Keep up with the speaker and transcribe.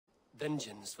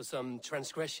vengeance for some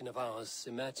transgression of ours,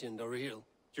 imagined or real.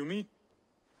 You mean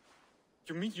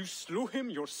you slew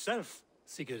him yourself?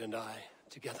 Sigurd and I,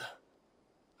 together.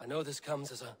 I know this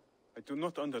comes as a... I do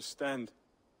not understand.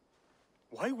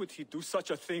 Why would he do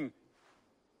such a thing?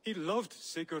 He loved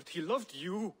Sigurd, he loved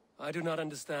you. I do not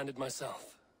understand it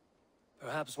myself.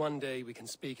 Perhaps one day we can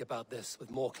speak about this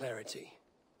with more clarity.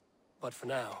 But for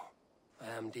now, I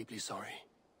am deeply sorry.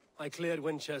 I cleared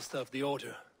Winchester of the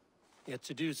Order, yet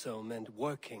to do so meant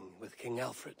working with King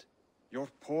Alfred. Your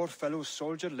poor fellow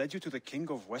soldier led you to the King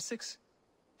of Wessex?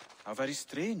 How very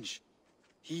strange.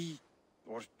 He,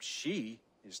 or she,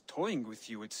 is toying with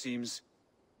you, it seems.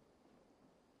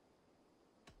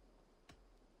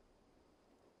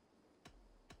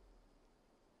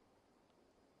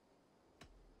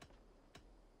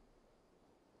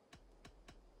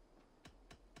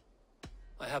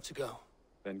 I have to go.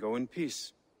 Then go in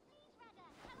peace.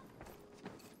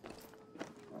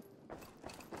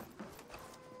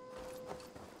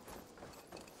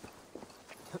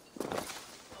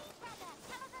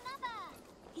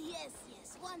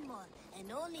 Yes, one more.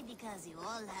 And only because you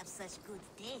all have such good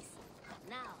taste.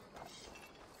 Now.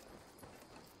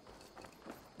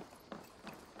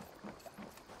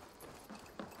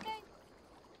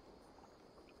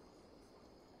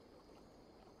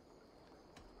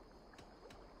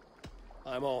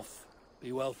 I'm off.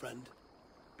 Be well, friend.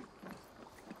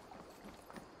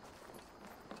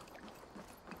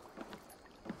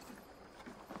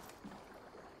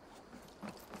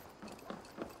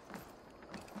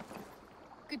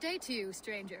 Good day to you,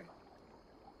 stranger.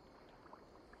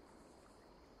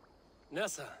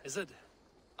 Nessa, is it?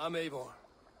 I'm Eivor.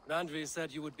 Randvi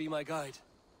said you would be my guide.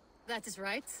 That is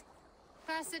right.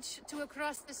 Passage to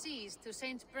across the seas to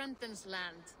Saint Brenton's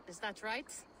land. Is that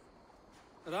right?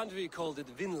 Randvi called it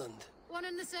Vinland. One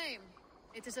and the same.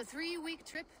 It is a 3-week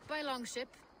trip by longship.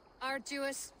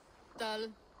 Arduous, dull,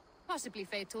 possibly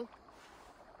fatal.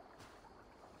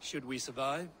 Should we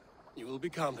survive, you will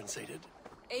be compensated.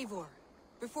 Eivor,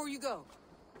 before you go,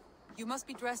 you must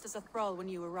be dressed as a thrall when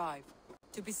you arrive.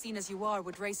 To be seen as you are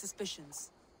would raise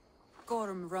suspicions.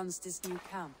 Gorm runs this new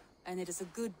camp, and it is a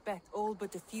good bet all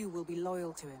but a few will be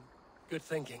loyal to him. Good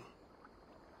thinking.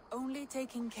 Only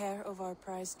taking care of our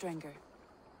prize Strenger.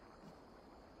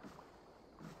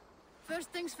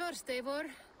 First things first, Eivor.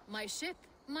 My ship,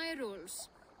 my rules.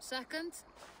 Second,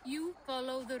 you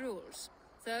follow the rules.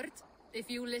 Third,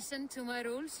 if you listen to my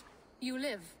rules, you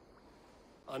live.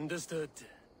 Understood.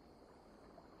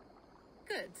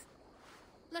 Good.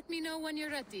 Let me know when you're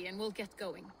ready and we'll get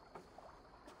going.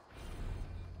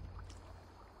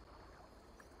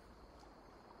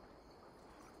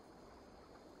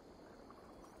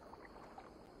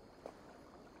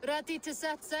 Ready to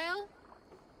set sail?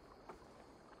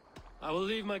 I will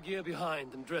leave my gear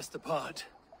behind and dress the part.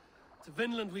 To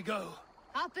Vinland we go.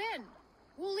 Hop in.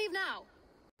 We'll leave now.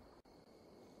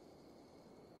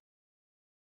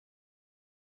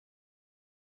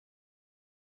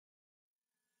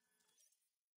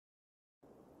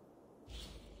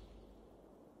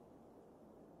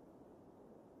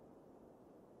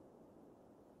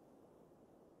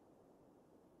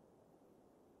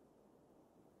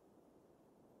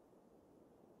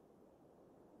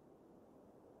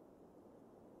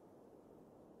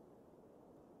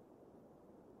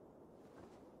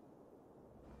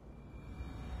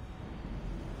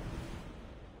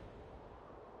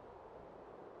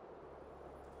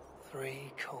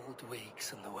 Three cold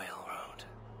weeks on the Whale Road.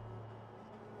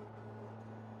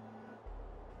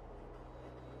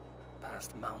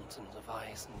 Past mountains of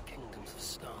ice and kingdoms of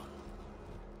stone.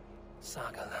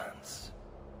 Saga lands.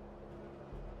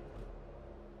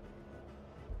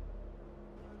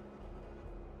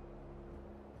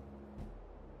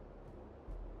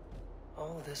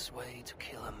 All this way to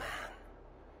kill a man.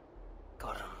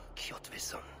 Gorm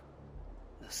Kjotvisson,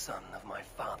 the son of my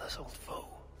father's old foe.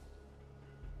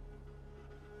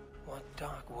 What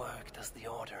dark work does the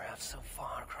Order have so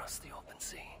far across the open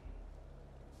sea?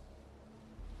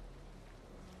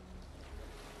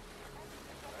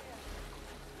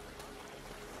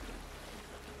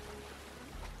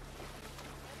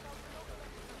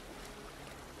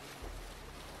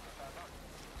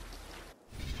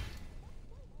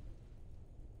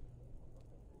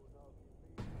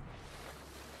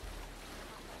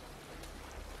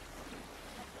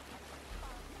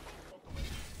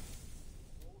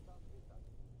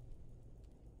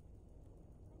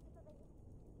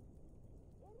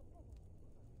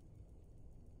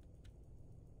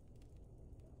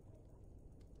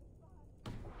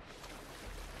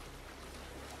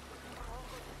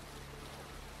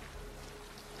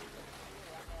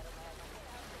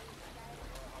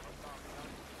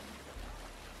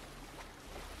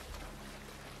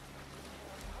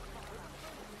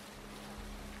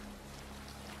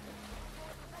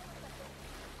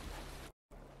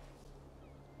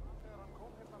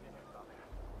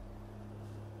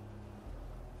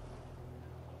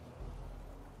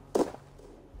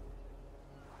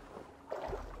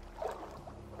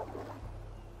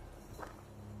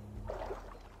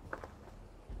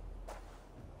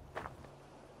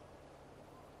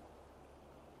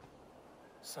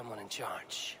 Someone in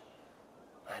charge.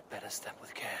 I'd better step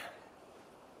with care.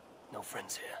 No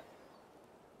friends here.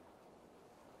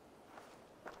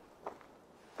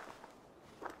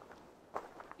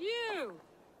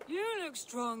 You look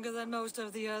stronger than most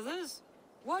of the others.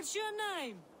 What's your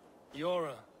name?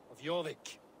 Yora of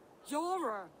Jorvik.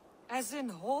 Yora, as in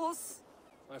horse?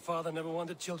 My father never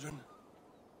wanted children.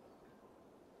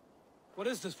 What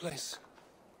is this place?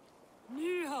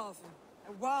 Newhaven,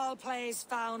 a wild place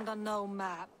found on no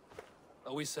map.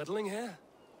 Are we settling here?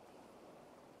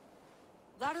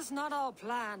 That is not our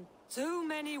plan. Too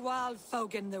many wild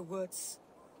folk in the woods.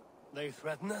 They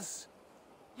threaten us?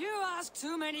 You ask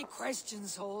too many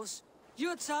questions, horse.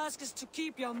 Your task is to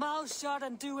keep your mouth shut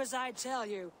and do as I tell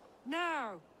you.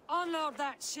 Now, unload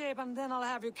that ship and then I'll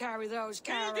have you carry those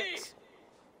carrots.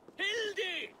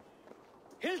 Hildy!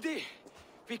 Hildy!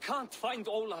 We can't find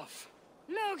Olaf.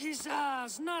 Look, his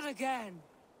ass, not again.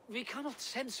 We cannot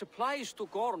send supplies to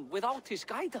Gorm without his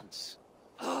guidance.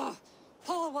 Ugh.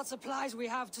 Haul what supplies we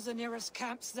have to the nearest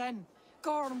camps then.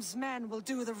 Gorm's men will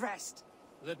do the rest.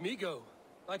 Let me go.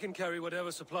 I can carry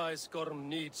whatever supplies Gorm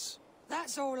needs.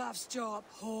 That's Olaf's job,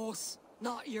 horse,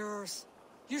 not yours.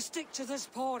 You stick to this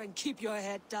port and keep your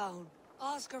head down.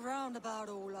 Ask around about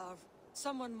Olaf.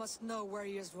 Someone must know where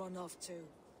he has run off to.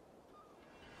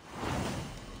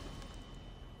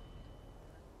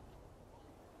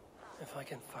 If I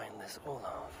can find this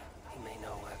Olaf, he may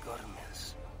know where Gorm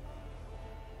is.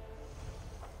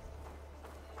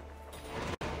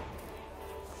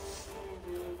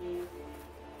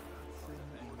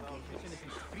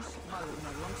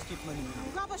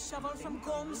 Grab a shovel from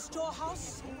Gorm's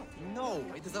storehouse? No,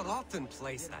 it is a rotten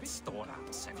place, that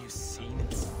storehouse. Have you seen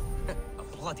it? A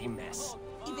bloody mess.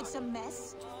 If it's a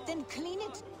mess, then clean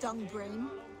it, dung brain.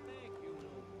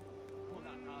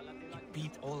 He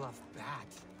beat Olaf bad.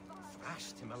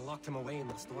 Thrashed him and locked him away in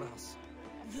the storehouse.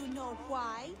 You know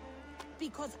why?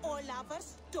 Because Olafur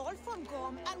stole from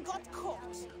Gorm and got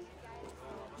caught.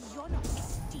 You're not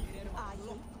stealing, are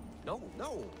you? No,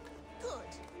 no.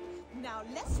 Good. Now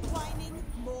less whining,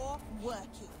 more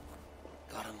working.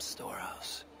 Gorm's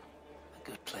storehouse. A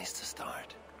good place to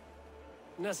start.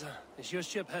 Nessa, is your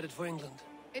ship headed for England?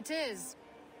 It is.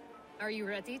 Are you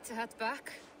ready to head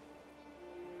back?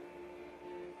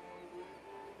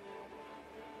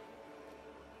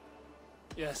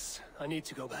 Yes, I need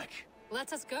to go back.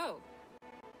 Let us go.